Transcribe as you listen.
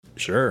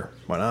Sure,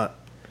 why not?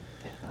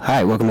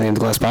 Hi, welcome to the End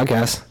of Glass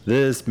Podcast.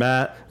 This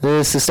Matt.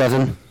 This is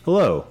Stefan.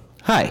 Hello.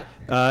 Hi.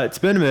 It's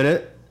been a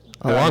minute.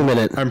 A long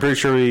minute. I'm pretty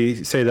sure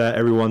we say that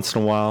every once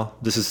in a while.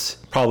 This is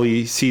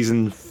probably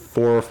season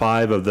 4 or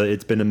 5 of the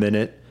It's Been a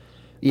Minute.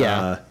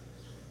 Yeah.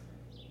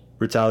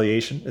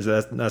 Retaliation.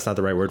 That's not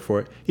the right word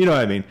for it. You know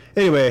what I mean.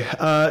 Anyway,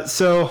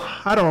 so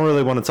I don't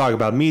really want to talk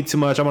about me too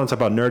much. I want to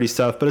talk about nerdy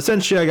stuff. But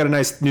essentially, I got a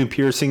nice new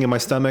piercing in my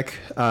stomach.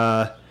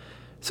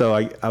 So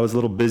I was a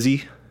little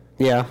busy.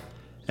 Yeah.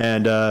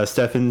 And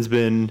Stefan's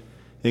been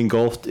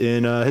engulfed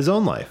in his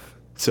own life.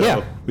 So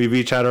Yeah. we've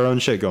each had our own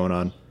shit going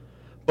on.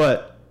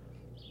 But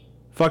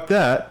fuck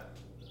that.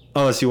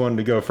 Unless you wanted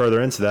to go further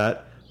into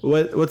that.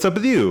 What's up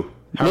with you?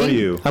 How Me? are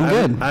you? I'm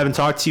good. I haven't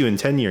talked to you in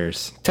 10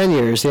 years. 10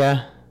 years,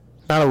 yeah.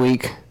 Not a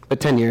week, but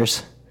 10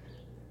 years.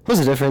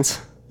 What's the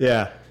difference?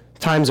 Yeah.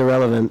 Time's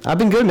irrelevant. I've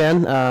been good,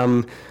 man.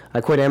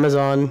 I quit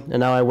Amazon, and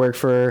now I work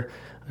for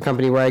a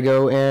company where I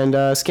go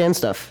and scan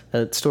stuff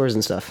at stores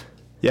and stuff.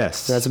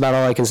 Yes. That's about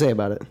all I can say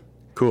about it.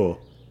 Cool.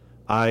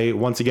 I,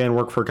 once again,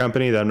 work for a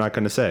company that I'm not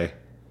going to say.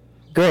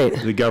 Great.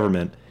 The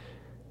government.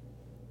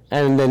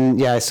 And then,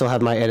 yeah, I still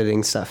have my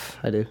editing stuff.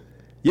 I do.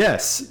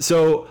 Yes.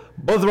 So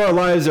both of our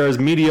lives are as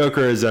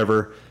mediocre as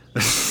ever.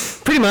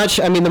 Pretty much.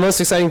 I mean, the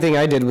most exciting thing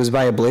I did was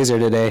buy a blazer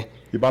today.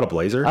 You bought a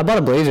blazer? I bought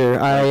a blazer.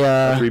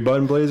 A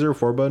 3-button blazer?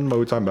 4-button? What are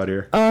we talking about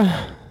here?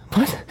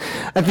 What?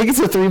 I think it's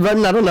a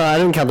 3-button. I don't know. I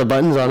didn't count the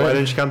buttons on Why it.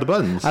 didn't you count the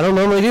buttons? I don't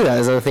normally do that.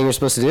 Is that a thing you're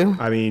supposed to do?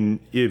 I mean,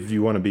 if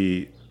you want to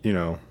be,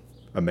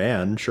 a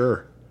man,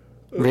 sure.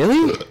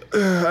 Really?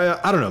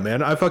 I don't know,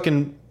 man. I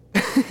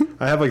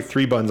have like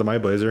 3 buttons on my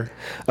blazer.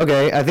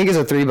 Okay, I think it's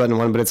a 3-button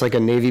one, but it's like a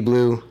navy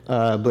blue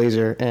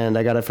blazer, and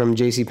I got it from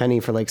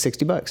JCPenney for like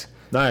 $60.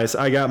 Nice.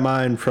 I got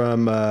mine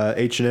from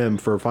H&M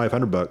for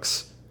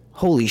 $500.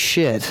 Holy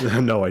shit.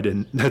 No, I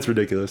didn't. That's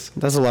ridiculous.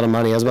 That's a lot of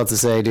money. I was about to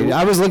say, dude.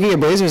 I was looking at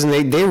blazers,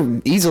 and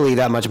they're easily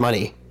that much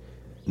money.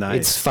 Nice.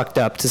 It's fucked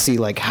up to see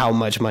like how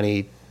much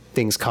money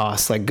things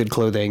cost, like good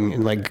clothing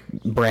and like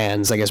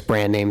brands, I guess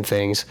brand name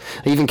things.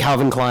 Even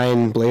Calvin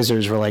Klein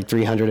blazers were like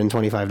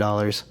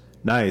 $325.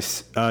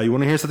 Nice. You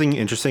want to hear something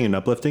interesting and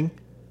uplifting?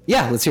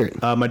 Yeah, let's hear it.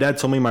 My dad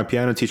told me my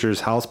piano teacher's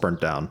house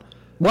burnt down.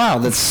 Wow,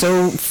 that's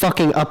so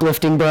fucking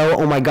uplifting, bro.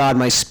 Oh my god,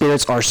 my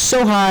spirits are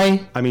so high.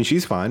 I mean,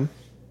 she's fine.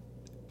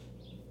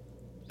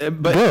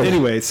 But Good.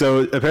 anyway, so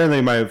apparently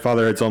my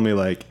father had told me,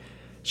 like,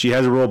 she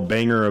has a real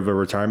banger of a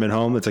retirement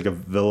home. It's like a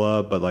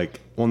villa, but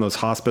like one of those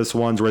hospice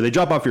ones where they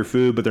drop off your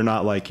food, but they're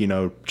not like,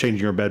 changing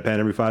your bedpan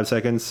every 5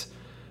 seconds.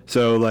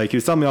 So like he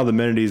was telling me all the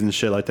amenities and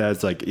shit like that.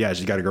 It's like, yeah,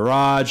 she's got a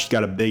garage, she's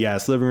got a big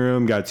ass living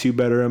room, got a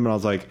 2-bedroom. And I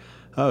was like,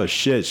 oh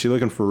shit, she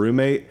looking for a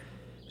roommate?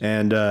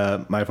 And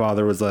my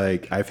father was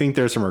like, I think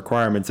there's some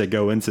requirements that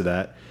go into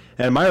that.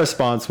 And my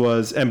response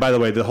was, and by the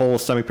way, the whole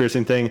stomach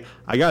piercing thing,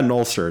 I got an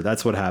ulcer.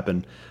 That's what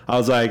happened. I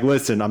was like,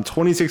 listen, I'm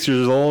 26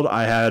 years old.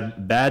 I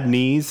had bad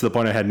knees to the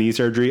point I had knee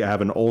surgery. I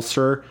have an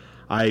ulcer.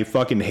 I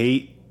fucking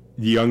hate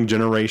the young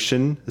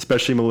generation,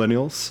 especially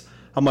millennials.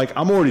 I'm like,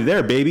 I'm already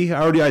there, baby.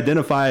 I already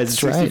identify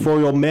as a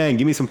 64-year-old man.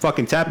 Give me some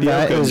fucking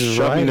tapioca and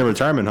shove me in the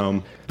retirement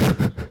home.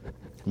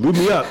 Lube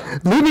me up.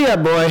 Lube me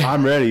up, boy.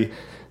 I'm ready.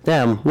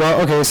 Damn.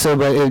 Well, okay, so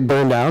but it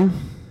burned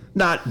down?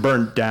 Not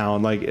burnt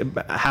down. Like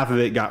half of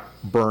it got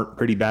burnt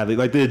pretty badly.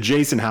 Like the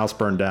adjacent house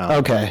burned down.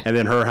 Okay. And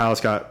then her house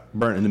got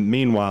burnt in the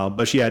meanwhile,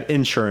 but she had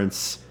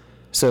insurance.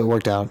 So it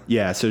worked out.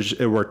 Yeah, so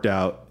it worked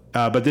out.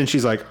 But then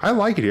she's like, I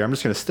like it here. I'm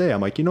just going to stay.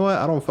 I'm like, you know what?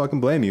 I don't fucking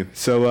blame you.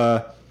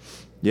 So,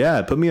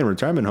 yeah, put me in a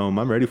retirement home.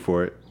 I'm ready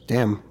for it.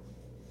 Damn.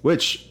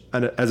 Which,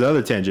 as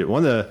another tangent,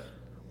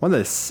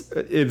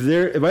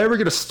 if I ever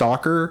get a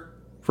stalker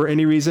for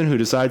any reason who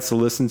decides to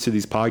listen to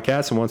these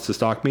podcasts and wants to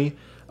stalk me,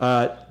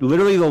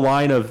 literally the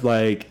line of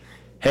like,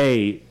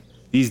 hey,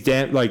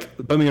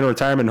 put me in a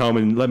retirement home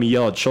and let me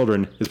yell at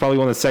children is probably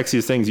one of the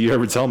sexiest things you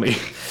ever tell me.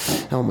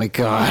 Oh my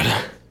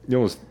god. You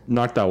almost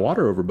knocked that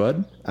water over,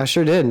 bud. I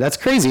sure did. That's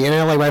crazy.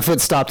 And like my foot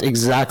stopped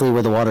exactly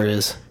where the water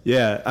is.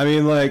 Yeah, I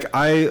mean, like,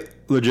 I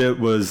legit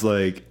was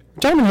like...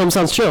 Retirement home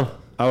sounds chill.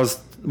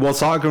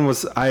 Stockton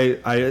was...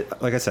 I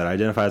like I said, I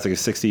identify as like a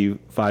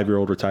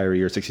 65-year-old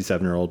retiree or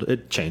 67-year-old.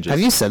 It changes. Have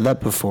you said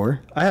that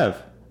before? I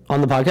have. On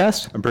the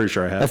podcast? I'm pretty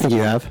sure I have. I think you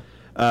have.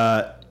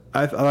 I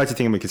like to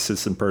think I'm a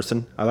consistent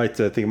person. I like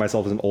to think of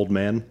myself as an old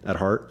man at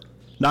heart.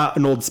 Not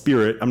an old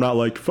spirit. I'm not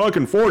like,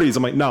 fucking 40s.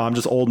 I'm like, no, I'm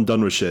just old and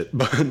done with shit.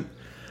 But...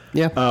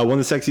 Yeah. One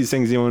of the sexiest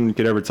things anyone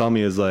could ever tell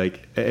me is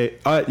like,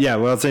 what I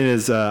was saying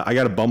is, I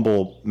got a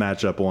Bumble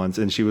matchup once,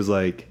 and she's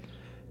like,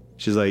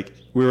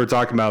 we were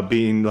talking about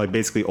being like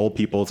basically old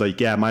people. It's like,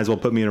 yeah, might as well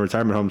put me in a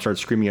retirement home and start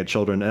screaming at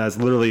children. And that's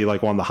literally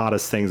like one of the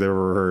hottest things I've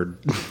ever heard.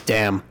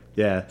 Damn.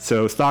 Yeah.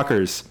 So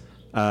stalkers,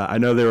 I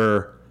know there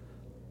were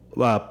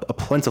a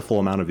plentiful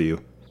amount of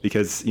you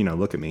because,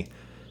 look at me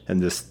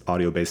and this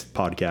audio-based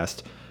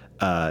podcast.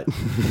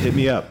 Hit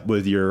me up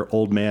with your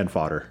old man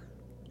fodder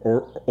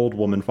or old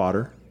woman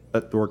fodder.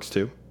 That works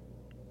too.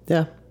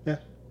 Yeah. Yeah.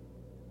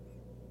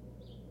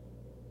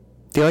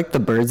 Do you like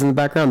the birds in the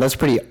background? That's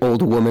pretty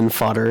old woman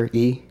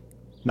fodder-y.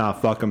 Nah,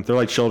 fuck them. They're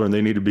like children.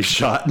 They need to be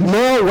shot.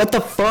 No, what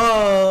the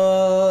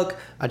fuck?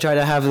 I try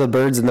to have the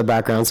birds in the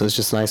background, so it's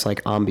just nice,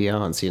 like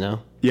ambiance, you know.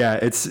 Yeah,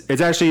 it's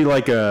actually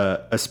like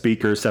a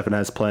speaker Stefan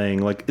has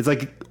playing. Like it's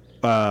like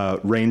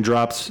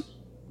raindrops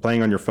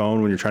playing on your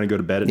phone when you're trying to go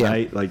to bed at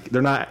night. Like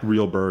they're not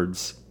real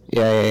birds.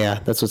 Yeah.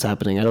 That's what's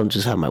happening. I don't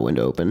just have my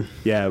window open.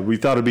 Yeah, we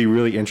thought it'd be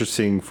really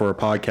interesting for a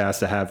podcast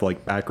to have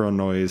like background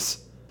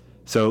noise.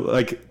 So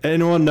like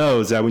anyone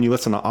knows that when you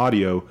listen to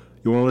audio,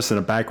 you want to listen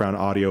to background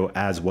audio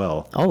as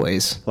well.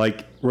 Always.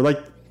 Like we're like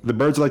the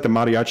birds are like the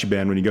mariachi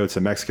band when you go to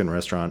a Mexican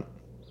restaurant.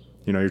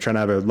 You know, you're trying to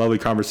have a lovely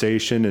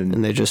conversation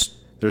and they're just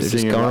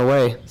singing going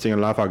away.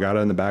 Singing La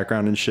Fogata in the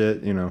background and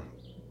shit, you know,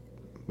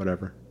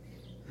 whatever.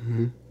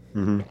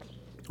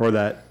 Or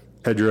that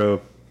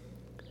Pedro,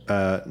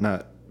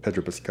 not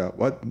Pedro Pascal.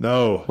 What?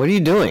 No. What are you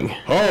doing?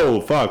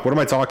 Oh, fuck. What am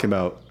I talking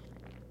about?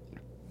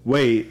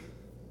 Wait.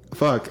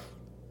 Fuck.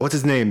 What's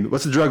his name?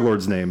 What's the drug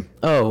lord's name?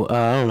 Oh,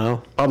 I don't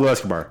know. Pablo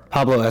Escobar.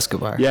 Pablo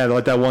Escobar. Yeah,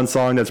 like that one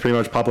song that's pretty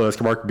much Pablo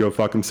Escobar could go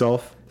fuck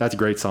himself. That's a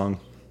great song.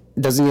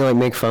 Doesn't he like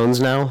make phones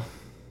now?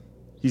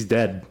 He's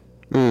dead.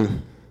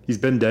 He's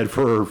been dead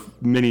for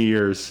many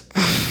years.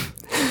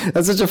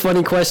 That's such a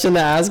funny question to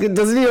ask.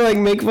 Doesn't he like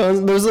make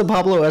phones? There's the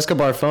Pablo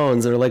Escobar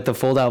phones. They're like the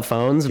fold-out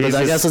phones, but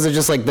I guess it's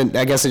just like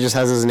I guess it just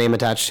has his name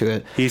attached to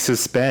it. He's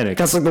Hispanic.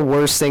 That's like the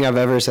worst thing I've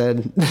ever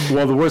said.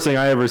 Well, the worst thing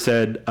I ever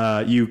said.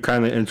 You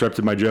kindly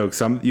interrupted my joke.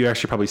 So you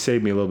actually probably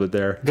saved me a little bit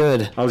there.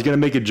 Good. I was gonna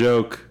make a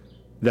joke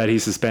that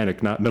he's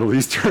Hispanic, not Middle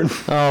Eastern.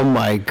 Oh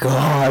my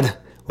god.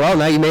 Well,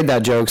 now you made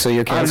that joke, so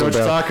you're canceled. I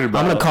don't know what you're talking about.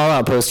 I'm gonna call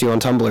out post you on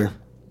Tumblr.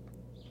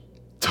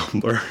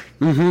 Tumblr.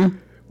 Mm-hmm.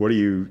 What are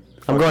you?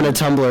 I'm going to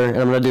Tumblr and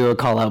I'm gonna do a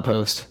call out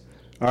post.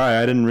 All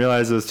right, I didn't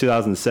realize it was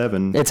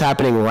 2007. It's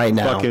happening right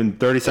now. Fucking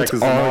 30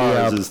 Seconds to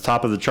Mars is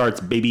top of the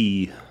charts,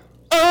 baby.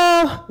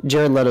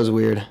 Jared Leto's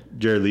weird.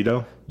 Jared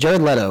Leto?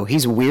 Jared Leto,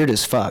 he's weird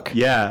as fuck.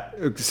 Yeah.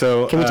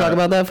 So can we talk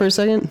about that for a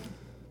second?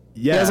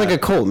 Yeah. He has like a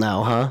cult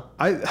now, huh?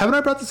 Haven't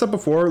I brought this up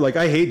before? Like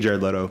I hate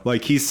Jared Leto.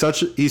 Like he's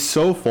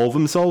so full of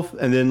himself.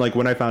 And then like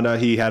when I found out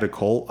he had a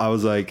cult, I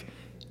was like,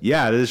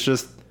 yeah, this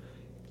just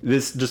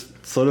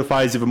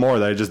solidifies even more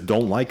that I just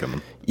don't like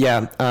him.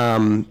 Yeah.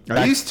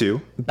 I used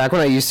to. Back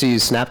when I used to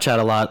use Snapchat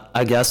a lot,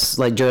 I guess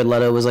like Jared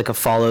Leto was like a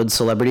followed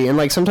celebrity, and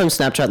like sometimes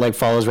Snapchat like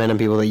follows random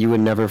people that you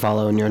would never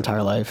follow in your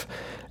entire life,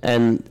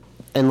 and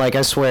like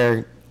I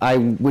swear I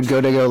would go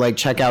like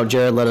check out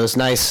Jared Leto's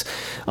nice.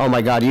 Oh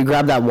my God, you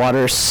grabbed that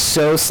water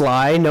so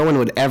sly. No one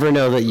would ever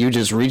know that you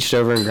just reached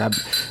over and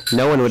grabbed.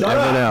 No one would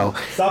ever know.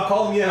 Stop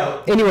calling me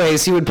out.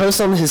 Anyways, he would post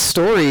on his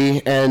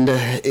story, and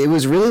it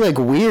was really like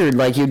weird.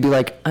 Like he'd be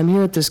like, "I'm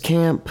here at this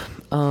camp.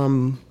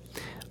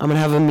 I'm gonna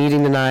have a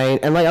meeting tonight,"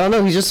 and like I don't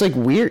know, he's just like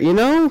weird. You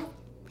know,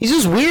 he's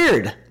just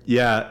weird.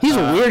 Yeah, he's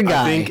a weird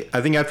guy.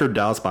 I think after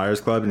Dallas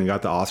Buyers Club and he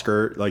got the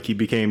Oscar, like he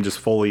became just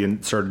fully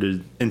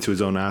inserted into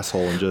his own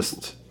asshole and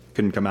just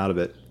couldn't come out of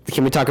it.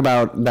 Can we talk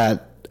about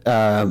that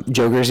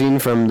Joker scene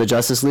from the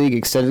Justice League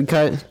extended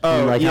cut?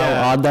 Oh, and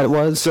how odd that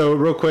was? So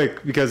real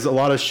quick, because a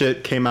lot of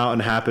shit came out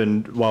and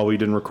happened while we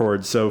didn't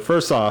record. So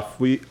first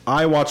off,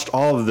 I watched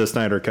all of the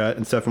Snyder Cut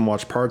and Stefan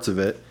watched parts of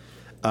it.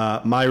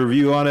 My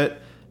review on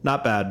it,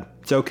 not bad.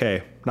 It's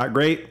okay. Not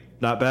great,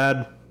 not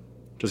bad,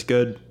 just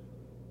good.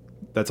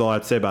 That's all I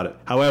have to say about it.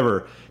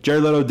 However,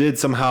 Jared Leto did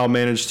somehow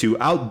manage to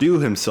outdo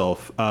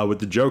himself with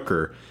the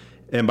Joker.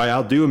 And by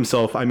outdo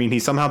himself, I mean he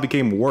somehow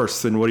became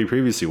worse than what he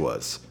previously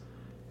was.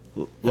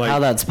 Like, how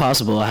that's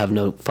possible, I have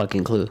no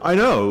fucking clue. I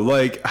know.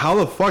 Like, how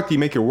the fuck do you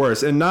make it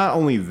worse? And not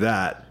only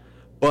that,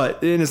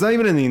 and it's not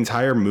even in the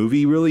entire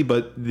movie, really,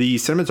 but the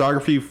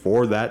cinematography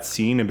for that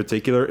scene in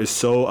particular is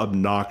so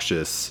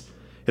obnoxious.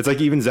 It's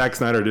like even Zack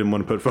Snyder didn't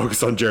want to put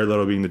focus on Jared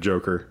Leto being the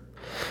Joker.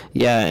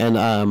 Yeah,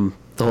 and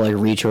the whole like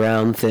reach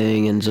around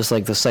thing and just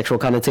like the sexual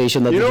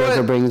connotation that the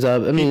Joker brings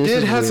up. I mean, he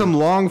did have some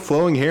long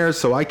flowing hair,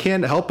 so I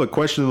can't help but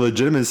question the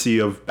legitimacy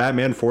of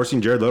Batman forcing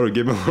Jared Leto to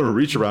give him a little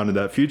reach around in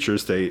that future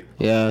state.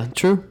 Yeah,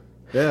 true.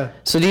 Yeah.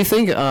 So do you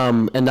think,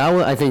 and now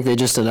I think they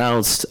just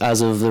announced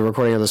as of the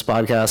recording of this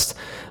podcast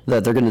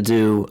that they're going to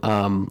do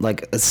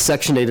like a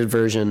sectionated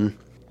version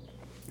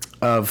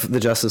of the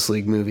Justice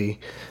League movie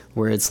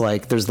where it's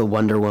like there's the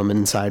Wonder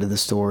Woman side of the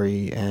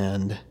story,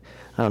 and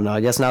I don't know,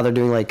 I guess now they're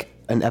doing like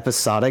an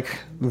episodic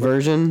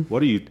version.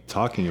 What are you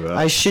talking about?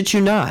 I shit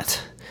you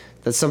not.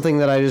 That's something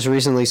that I just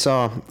recently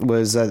saw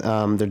was that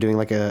they're doing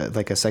like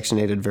a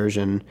sectionated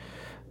version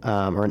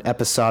or an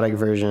episodic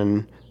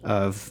version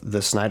of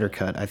the Snyder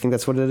Cut. I think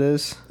that's what it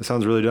is. That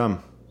sounds really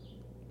dumb.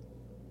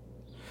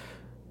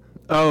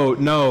 Oh,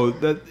 no.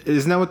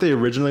 Isn't that what they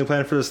originally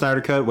planned for the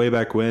Snyder Cut way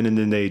back when, and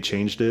then they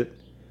changed it?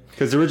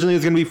 Because originally it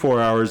was going to be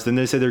 4 hours. Then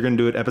they said they're going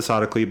to do it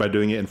episodically by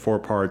doing it in 4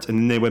 parts. And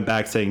then they went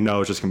back saying,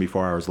 no, it's just going to be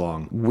 4 hours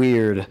long.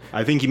 Weird.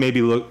 I think he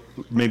maybe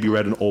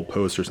read an old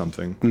post or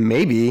something.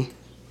 Maybe.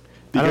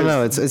 Because I don't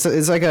know.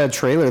 It's like a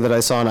trailer that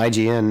I saw on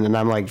IGN, and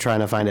I'm like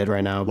trying to find it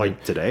right now.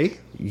 Like today?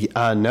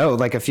 No,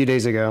 like a few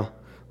days ago.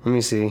 Let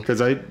me see.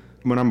 Because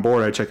when I'm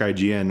bored, I check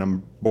IGN.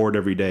 I'm bored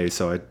every day,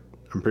 so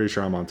I'm pretty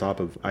sure I'm on top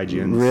of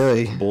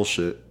IGN's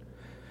bullshit.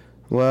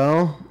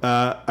 Well,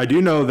 I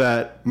do know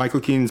that Michael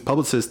Keaton's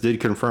publicist did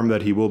confirm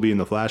that he will be in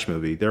the Flash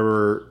movie. There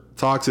were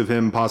talks of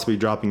him possibly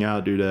dropping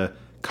out due to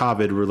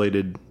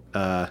COVID-related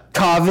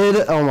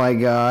COVID? Oh my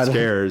god.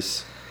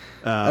 scares.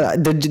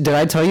 Did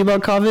I tell you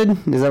about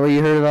COVID? Is that what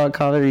you heard about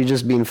COVID? Or are you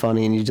just being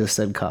funny and you just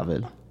said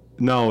COVID?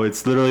 No,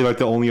 it's literally like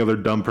the only other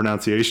dumb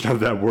pronunciation of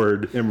that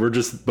word, and we're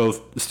just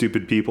both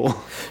stupid people.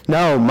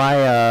 No,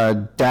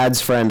 my dad's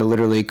friend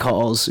literally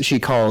calls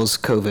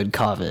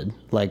COVID,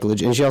 like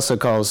legit, and she also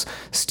calls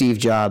Steve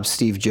Jobs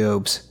Steve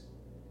Jobs.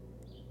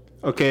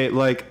 Okay,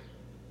 like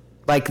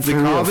Like the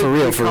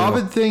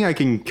COVID thing I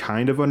can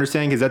kind of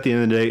understand, because at the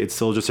end of the day, it's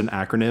still just an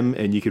acronym,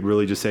 and you could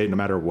really just say it no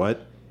matter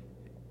what.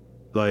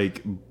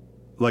 Like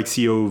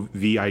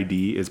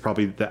COVID is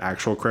probably the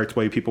actual correct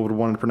way people would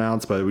want to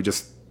pronounce, but we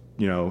just,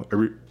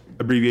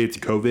 abbreviate it to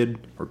COVID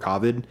or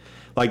COVID,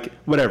 like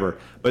whatever.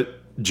 But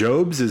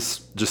Jobs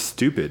is just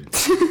stupid.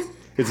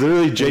 It's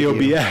literally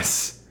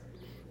JOBS.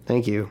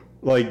 Thank you.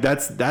 Like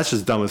that's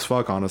just dumb as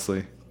fuck,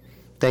 honestly.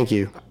 Thank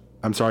you.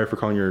 I'm sorry for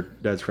calling your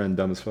dad's friend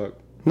dumb as fuck.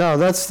 No,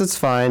 that's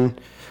fine.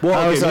 Well,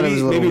 I always thought it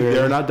was a little maybe weird.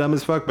 they're not dumb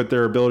as fuck, but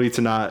their ability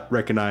to not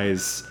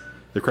recognize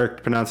the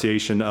correct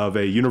pronunciation of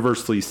a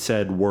universally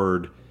said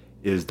word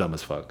is dumb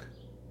as fuck.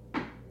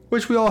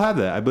 Which we all have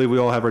that. I believe we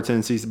all have our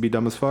tendencies to be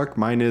dumb as fuck.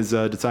 Mine is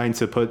deciding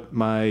to put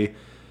my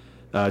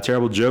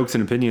terrible jokes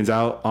and opinions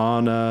out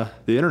on the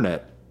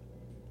internet.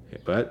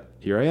 But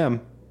here I am.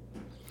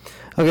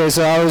 Okay,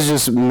 so I was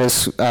just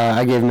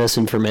I gave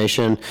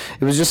misinformation.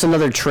 It was just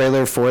another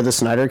trailer for the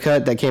Snyder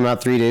Cut that came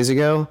out 3 days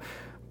ago,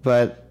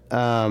 but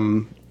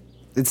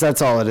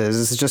that's all it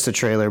is. It's just a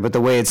trailer. But the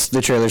way the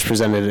trailer's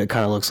presented, it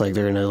kind of looks like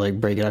they're gonna like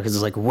break it out because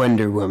it's like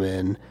Wonder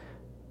Woman,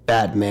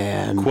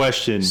 Batman,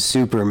 Question: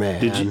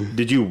 Superman.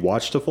 Did you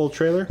watch the full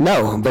trailer?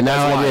 No, but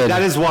now I did.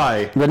 That is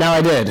why. But now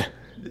I did.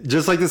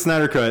 Just like the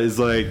Snyder Cut is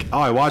like, oh,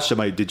 I watched it.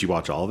 Like, did you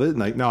watch all of it? And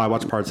like, no, I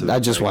watched parts of it. I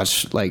just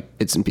watched like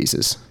bits and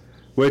pieces.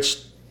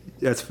 Which,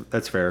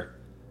 that's fair.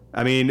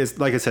 I mean, it's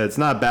like I said, it's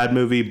not a bad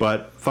movie,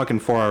 but fucking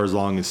 4 hours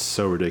long is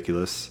so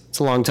ridiculous. It's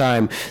a long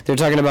time. They're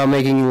talking about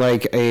making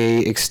like a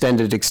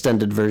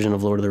extended version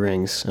of Lord of the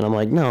Rings, and I'm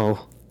like,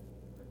 no,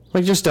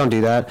 like just don't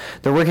do that.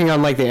 They're working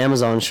on like the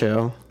Amazon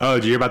show. Oh,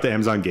 did you hear about the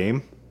Amazon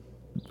game?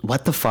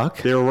 What the fuck?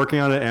 They were working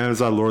on an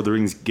Amazon Lord of the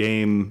Rings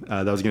game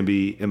that was going to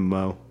be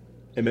MMO,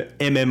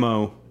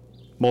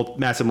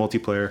 massive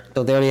multiplayer.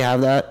 Don't they already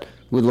have that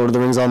with Lord of the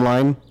Rings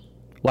Online?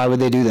 Why would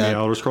they do that? The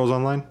Elder Scrolls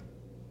Online?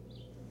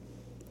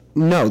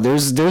 No,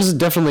 there's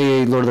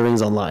definitely a Lord of the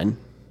Rings Online.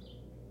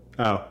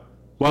 Oh.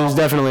 There's Well,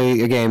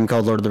 definitely a game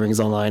called Lord of the Rings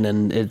Online,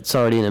 and it's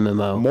already an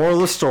MMO. moral of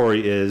the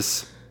story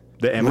is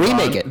the Amazon...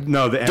 Remake it.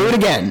 No, Do it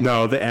again.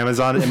 No, the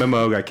Amazon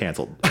MMO got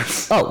canceled.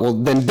 Oh, well,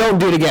 then don't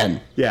do it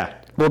again. Yeah.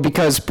 Well,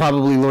 because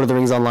probably Lord of the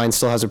Rings Online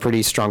still has a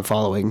pretty strong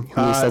following.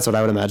 At least that's what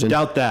I would imagine.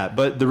 Doubt that,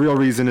 but the real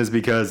reason is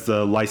because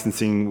the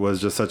licensing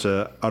was just such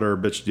a utter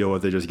bitch to deal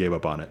with, they just gave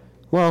up on it.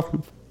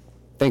 Well,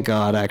 thank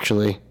God,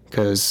 actually,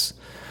 because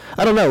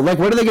I don't know. Like,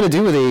 what are they going to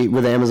do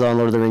with the Amazon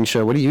Lord of the Rings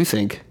show? What do you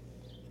think?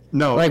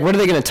 No. Like, what are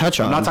they going to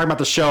touch on? I'm not talking about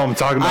the show, I'm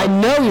talking about... I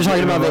know you're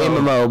talking about the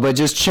MMO, but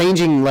just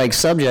changing like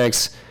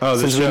subjects, Oh,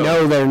 the since we show.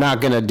 know they're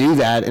not going to do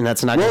that, and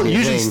that's not going Well, to be a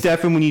usually, thing.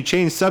 Stefan, when you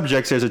change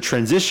subjects, there's a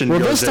transition. Well,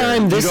 goes this there.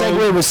 time, this You don't-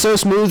 segue was so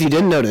smooth you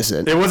didn't notice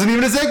it. It wasn't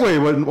even a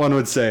segue, one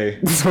would say.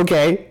 It's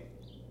okay.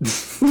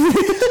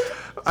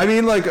 I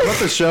mean, like, about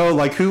the show,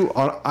 like,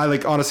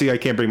 honestly, I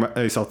can't bring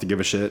myself to give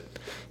a shit.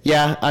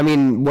 Yeah, I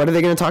mean, what are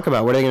they going to talk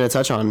about? What are they going to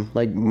touch on?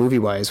 Like,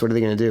 movie-wise, what are they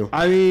going to do?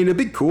 I mean, it'd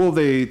be cool if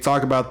they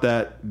talk about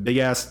that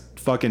big-ass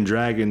fucking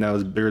dragon that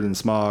was bigger than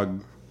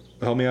Smog.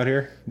 Help me out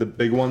here. The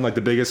big one, like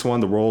the biggest one,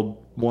 the world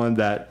one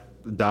that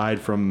died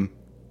from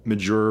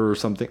Majur or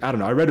something. I don't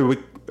know. I read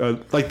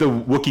like the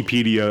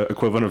Wikipedia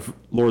equivalent of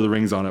Lord of the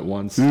Rings on it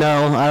once.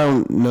 No, I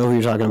don't know who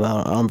you're talking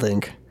about. I don't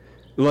think.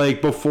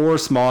 Like before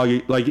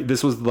Smog, like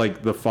this was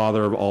like the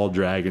father of all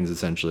dragons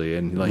essentially,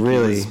 and like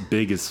Really? he was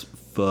big as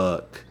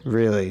fuck.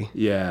 Really?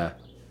 Yeah,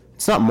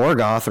 It's not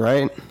Morgoth,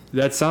 right?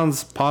 that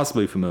sounds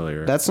possibly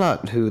familiar. That's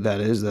not who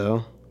that is,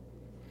 though.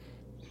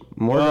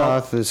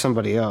 Morgoth is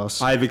somebody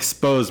else. I've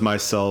exposed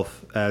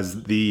myself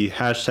as the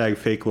hashtag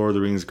fake Lord of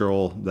the Rings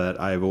girl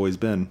that I've always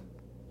been.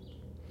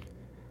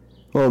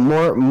 Well,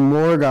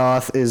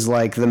 Morgoth is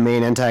like the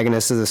main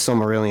antagonist of the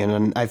Silmarillion,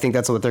 and I think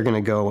that's what they're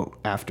going to go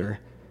after.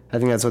 I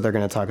think that's what they're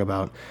going to talk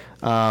about.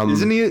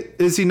 Isn't he?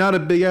 Is he not a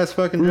big ass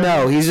fucking dragon?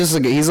 No,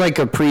 he's like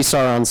a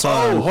pre-Sauron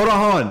Sauron. Oh, hold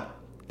on.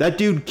 That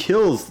dude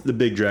kills the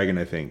big dragon,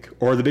 I think,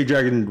 or the big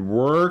dragon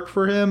worked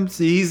for him.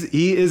 See,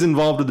 he is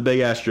involved with the big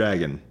ass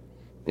dragon.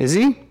 Is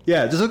he?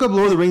 Yeah, just look up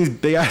Lord of the Rings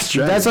big ass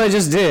dragon. That's what I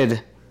just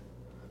did.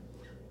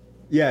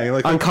 Yeah,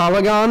 like On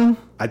Calagon?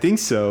 I think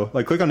so.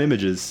 Like click on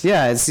images.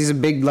 Yeah, he's a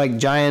big like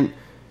giant.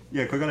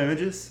 Yeah, click on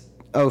images.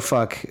 Oh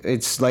fuck!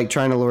 It's like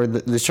trying to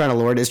load. It's trying to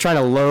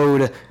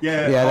load.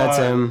 Yeah, that's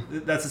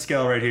him. That's the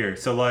scale right here.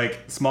 So like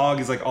Smog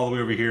is like all the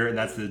way over here, and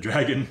that's the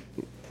dragon.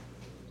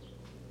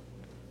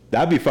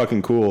 That'd be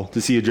fucking cool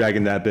to see a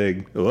dragon that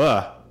big.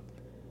 Ugh.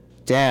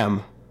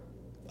 Damn.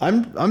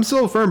 I'm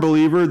still a firm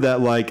believer that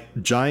like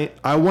giant.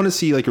 I want to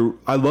see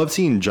I love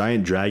seeing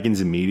giant dragons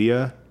in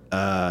media,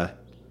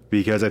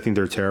 because I think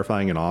they're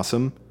terrifying and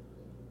awesome.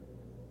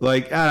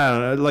 Like, I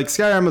don't know. Like,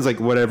 Skyrim was like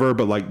whatever,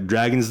 but like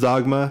Dragon's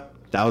Dogma,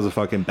 that was a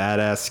fucking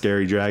badass,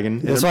 scary dragon.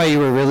 That's why you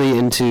were really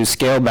into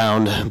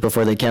Scalebound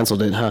before they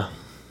canceled it, huh?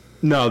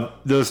 No,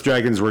 those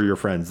dragons were your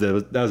friends.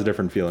 That was a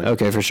different feeling.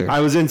 Okay, for sure.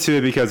 I was into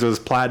it because it was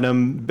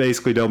Platinum,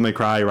 basically Devil May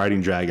Cry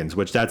riding dragons,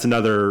 which that's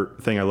another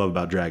thing I love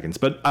about dragons.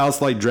 But I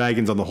also like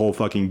dragons on the whole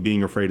fucking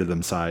being afraid of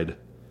them side,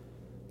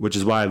 which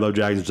is why I love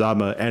Dragon's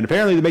Dogma. And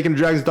apparently they're making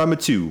Dragon's Dogma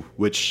 2,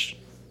 which,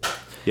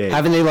 yeah.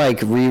 Haven't they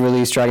like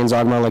re-released Dragon's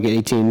Dogma like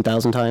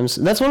 18,000 times?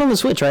 That's one on the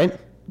Switch, right?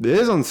 It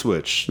is on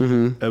Switch.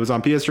 Mm-hmm. It was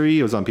on PS3,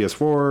 it was on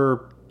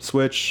PS4,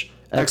 Switch,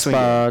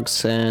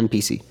 Xbox, and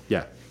PC.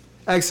 Yeah.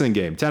 Excellent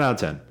game. 10 out of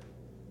 10.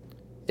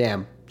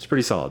 Damn. It's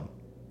pretty solid.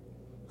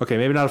 Okay,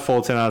 maybe not a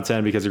full 10 out of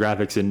 10 because the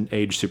graphics didn't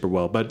age super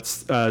well, but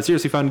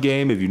seriously fun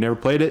game. If you've never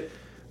played it,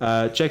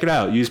 check it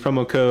out. Use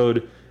promo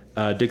code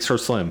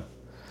DigsForSlim.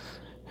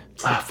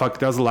 Fuck,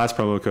 that was the last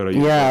promo code I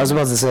used. Yeah, I was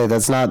about to say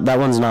that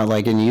one's not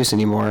like in use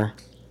anymore.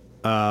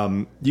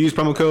 Use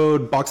promo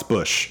code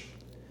BoxBush.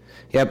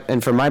 Yep,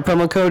 and for my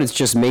promo code, it's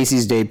just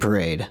Macy's Day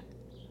Parade.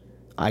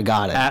 I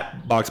got it.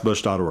 At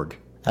boxbush.org.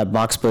 At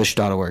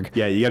boxbush.org.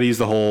 Yeah, you got to use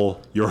the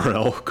whole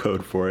URL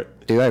code for it.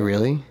 Do I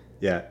really?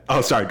 Yeah. Oh,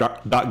 sorry.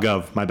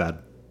 .gov. My bad.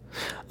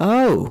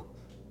 Oh.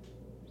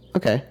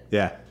 Okay.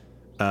 Yeah.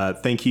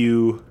 Thank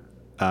you,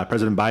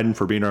 President Biden,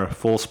 for being a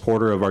full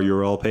supporter of our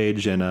URL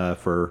page and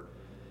for,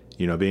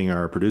 being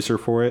our producer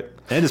for it.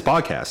 And this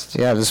podcast.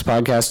 Yeah, this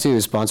podcast, too,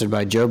 is sponsored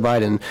by Joe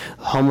Biden,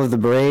 home of the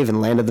brave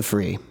and land of the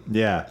free.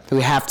 Yeah.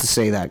 We have to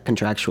say that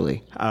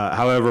contractually.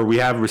 However, we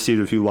have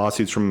received a few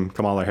lawsuits from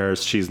Kamala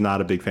Harris. She's not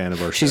a big fan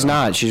of our show. She's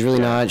not. She's really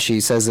not. She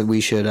says that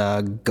we should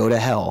go to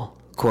hell,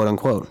 quote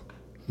unquote.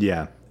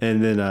 Yeah.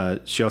 And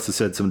then she also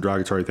said some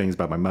derogatory things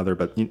about my mother,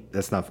 but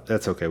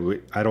that's okay.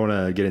 I don't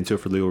want to get into it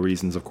for legal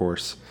reasons, of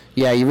course.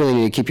 Yeah, you really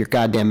need to keep your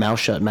goddamn mouth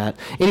shut, Matt.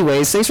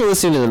 Anyways, thanks for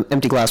listening to the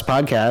Empty Glass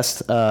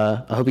Podcast.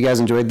 I hope you guys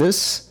enjoyed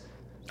this.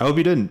 I hope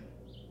you didn't.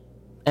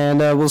 And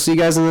we'll see you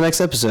guys in the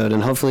next episode,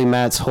 and hopefully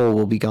Matt's hole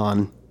will be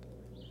gone.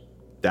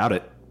 Doubt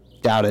it.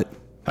 Doubt it.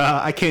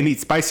 I can't eat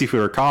spicy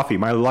food or coffee.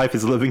 My life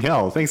is living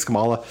hell. Thanks,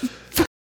 Kamala.